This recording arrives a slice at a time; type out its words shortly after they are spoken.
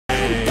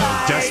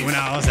Just when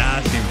I was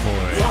asking for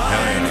it. Hell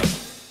yeah.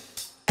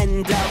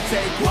 And I'll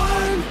take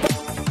one.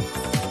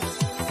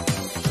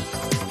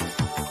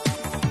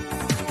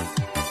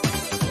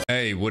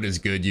 Hey, what is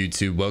good,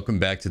 YouTube? Welcome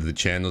back to the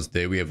channel.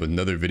 Today we have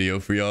another video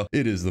for y'all.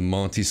 It is the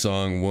Monty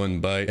song One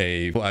Bite,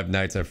 a Five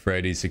Nights at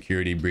Freddy's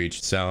security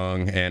breach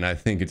song, and I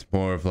think it's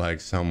more of like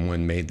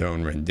someone made their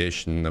own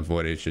rendition of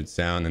what it should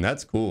sound, and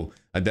that's cool.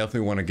 I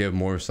definitely want to give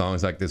more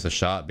songs like this a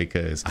shot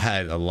because I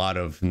had a lot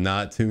of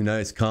not too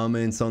nice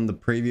comments on the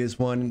previous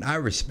one, and I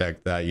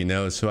respect that, you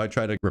know, so I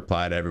try to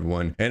reply to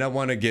everyone, and I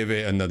want to give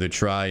it another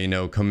try, you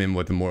know, come in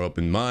with a more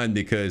open mind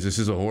because this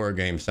is a horror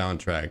game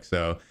soundtrack,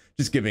 so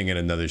just giving it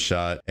another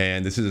shot.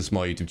 And this is a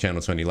small YouTube channel,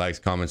 so any likes,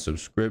 comments,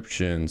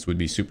 subscriptions would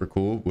be super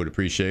cool. Would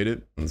appreciate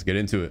it. Let's get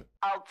into it.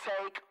 I'll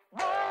take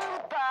one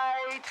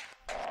bite,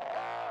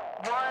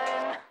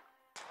 one,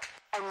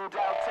 and I'll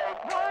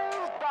take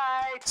one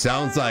bite.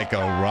 Sounds like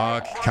a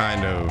rock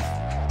kind of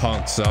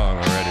punk song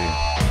already.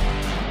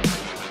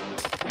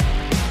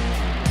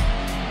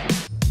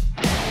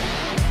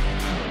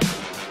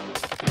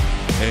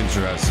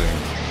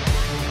 Interesting.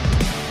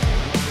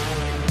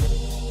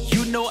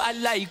 No, I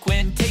like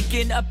when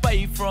taking a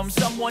bite from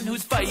someone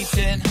who's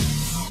fighting.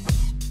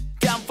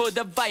 Down for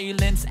the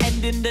violence,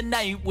 ending the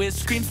night with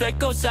screams that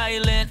go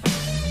silent.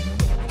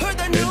 Heard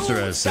the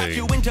news that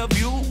you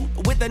interview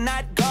with the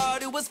night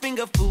guard who was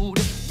finger food.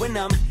 When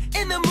I'm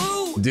in the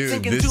mood,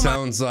 dude, this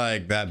sounds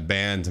like that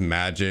band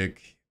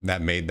Magic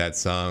that made that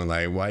song.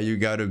 Like, why you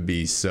gotta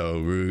be so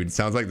rude?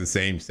 Sounds like the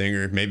same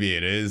singer. Maybe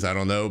it is, I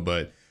don't know,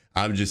 but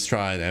I'm just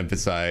trying to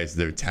emphasize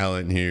their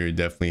talent here. It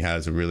definitely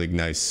has a really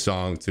nice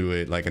song to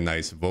it, like a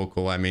nice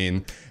vocal, I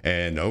mean,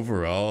 and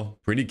overall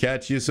pretty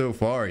catchy so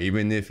far,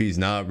 even if he's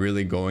not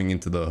really going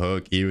into the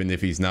hook, even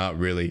if he's not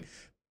really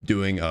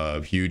doing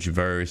a huge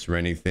verse or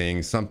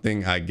anything,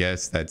 something I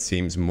guess that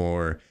seems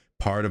more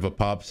part of a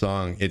pop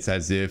song. It's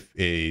as if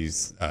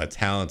he's a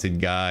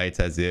talented guy. It's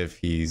as if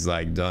he's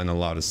like done a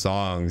lot of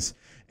songs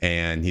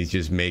and he's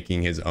just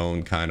making his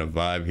own kind of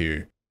vibe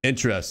here.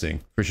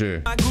 Interesting, for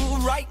sure. I grew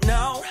right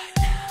now.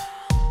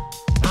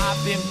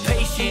 I've been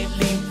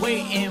patiently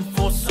waiting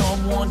for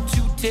someone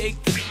to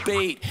take the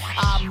bait.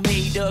 I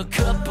made a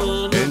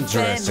couple of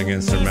interesting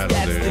instrumental,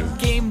 that's dude. the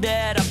game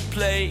that I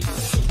play.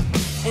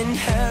 And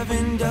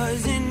heaven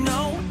doesn't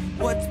know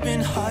what's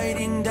been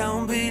hiding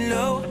down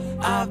below.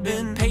 I've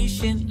been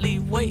Patiently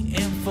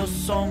waiting for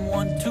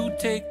someone to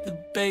take the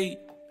bait.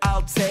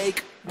 I'll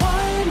take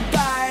one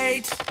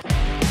bite,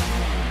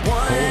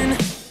 one.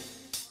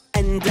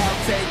 And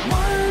I'll take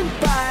one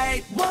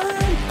bite, one.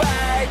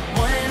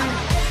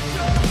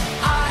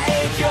 I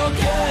hate your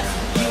guts,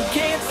 you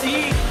can't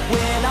see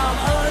when I'm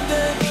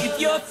underneath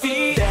your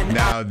feet.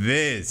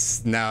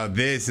 Now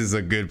this is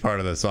a good part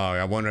of the song.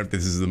 I wonder if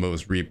this is the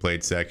most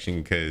replayed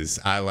section because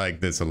I like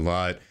this a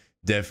lot.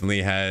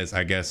 Definitely has,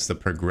 I guess, the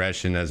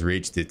progression has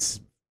reached its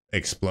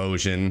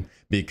explosion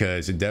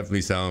because it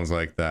definitely sounds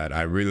like that.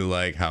 I really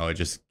like how it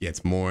just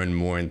gets more and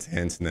more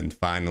intense, and then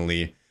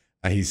finally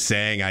he's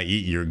saying I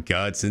eat your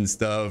guts and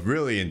stuff.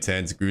 Really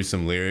intense,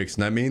 gruesome lyrics,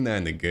 and I mean that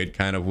in a good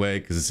kind of way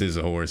because this is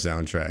a horror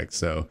soundtrack.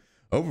 So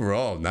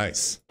overall,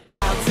 nice.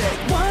 I'll take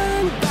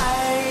one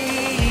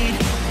bite,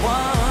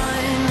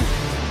 one.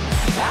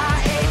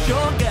 I ate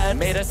your guts.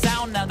 Made a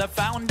sound, now they're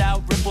found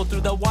out. Ripple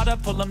through the water,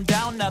 pull them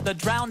down, now they're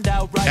drowned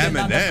out. Riding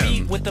on the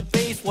beat with the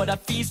bass, what a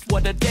feast,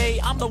 what a day.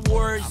 I'm the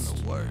worst.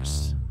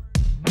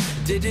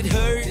 Did it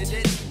hurt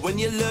when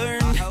you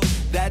learned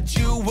that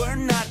you were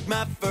not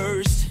my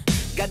first?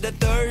 Got the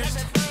thirst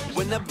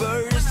when I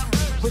burst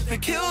with the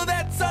kill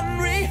that's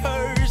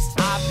unrehearsed.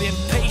 I've been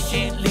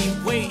patiently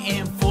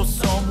waiting for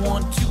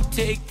someone to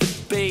take the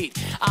bait.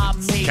 I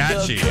made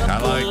catchy. a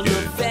couple I like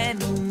it. of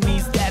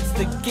enemies, that's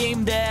the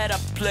game that I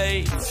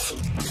play.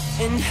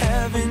 And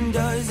heaven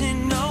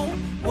doesn't know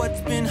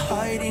what's been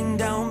hiding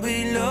down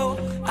below.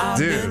 I've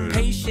been Dude,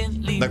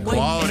 patiently the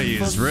quality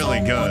is really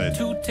good.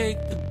 To take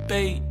the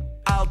bait.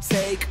 I'll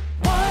take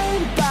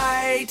one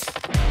bite,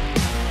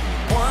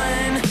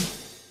 one.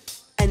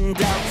 And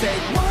I'll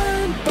take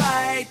one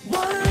bite,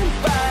 one.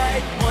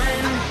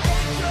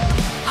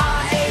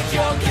 I hate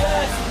your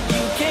guts,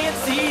 you can't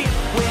see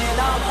when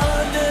I'm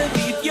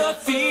underneath your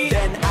feet.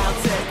 Then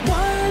I'll take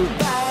one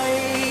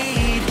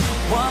bite,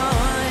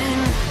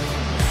 one.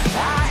 I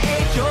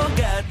hate your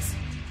guts.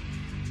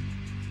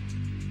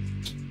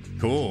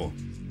 Cool.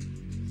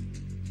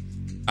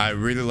 I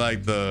really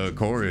like the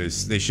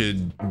chorus. They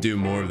should do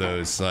more of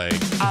those. Like,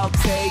 I'll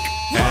take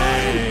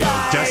hey, one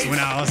bite, just when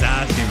I was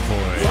asking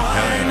for it.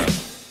 Hell yeah.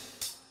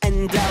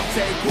 and I'll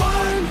take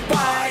one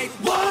bite,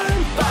 one.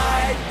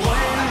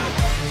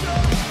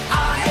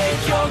 I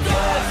hate your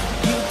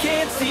guts, you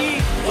can't see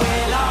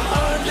when I'm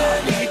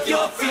underneath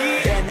your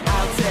feet. Then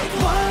I'll take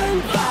one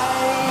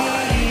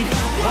bite,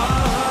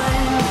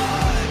 one.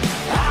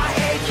 I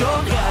hate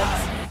your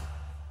guts.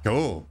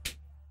 Cool.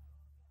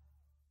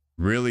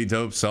 Really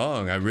dope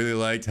song. I really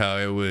liked how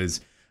it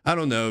was, I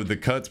don't know, the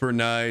cuts were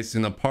nice,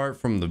 and apart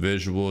from the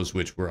visuals,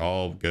 which were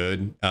all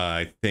good,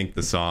 I think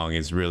the song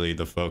is really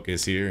the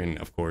focus here. And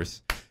of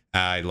course,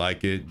 I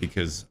like it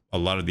because a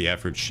lot of the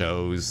effort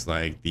shows,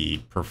 like the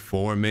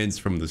performance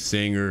from the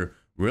singer.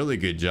 Really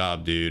good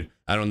job, dude.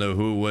 I don't know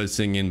who was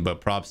singing,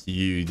 but props to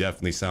you. You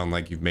definitely sound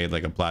like you've made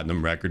like a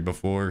platinum record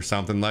before or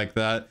something like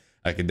that.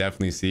 I can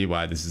definitely see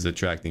why this is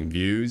attracting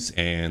views,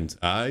 and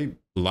I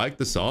like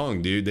the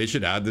song, dude. They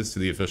should add this to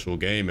the official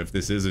game if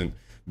this isn't,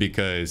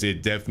 because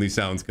it definitely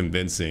sounds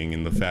convincing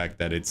in the fact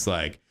that it's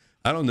like,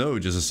 I don't know,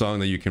 just a song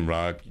that you can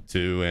rock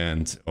to.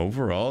 And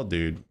overall,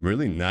 dude,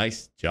 really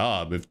nice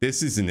job. If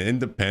this is an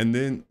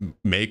independent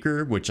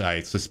maker, which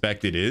I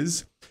suspect it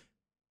is,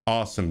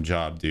 awesome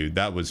job, dude.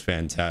 That was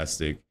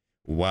fantastic.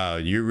 Wow,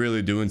 you're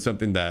really doing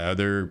something that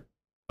other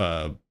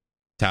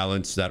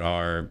talents that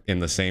are in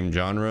the same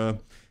genre,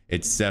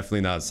 it's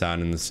definitely not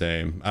sounding the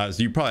same.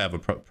 So you probably have a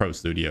pro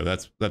studio.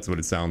 That's what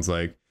it sounds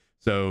like.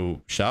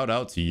 So shout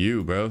out to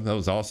you, bro. That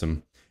was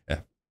awesome. Yeah.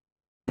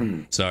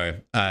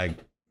 Sorry, I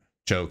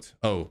choked.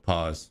 Oh,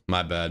 pause.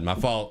 My bad. My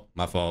fault.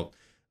 My fault.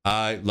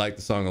 I like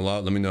the song a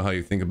lot. Let me know how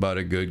you think about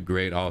it. Good,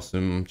 great,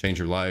 awesome. Change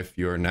your life.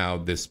 You are now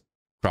this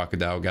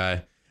crocodile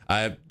guy.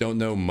 I don't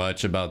know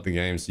much about the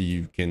game, so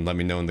you can let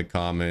me know in the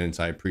comments.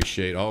 I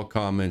appreciate all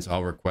comments,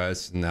 all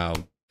requests, and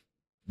I'll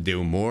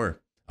do more.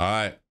 All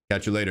right.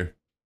 Catch you later.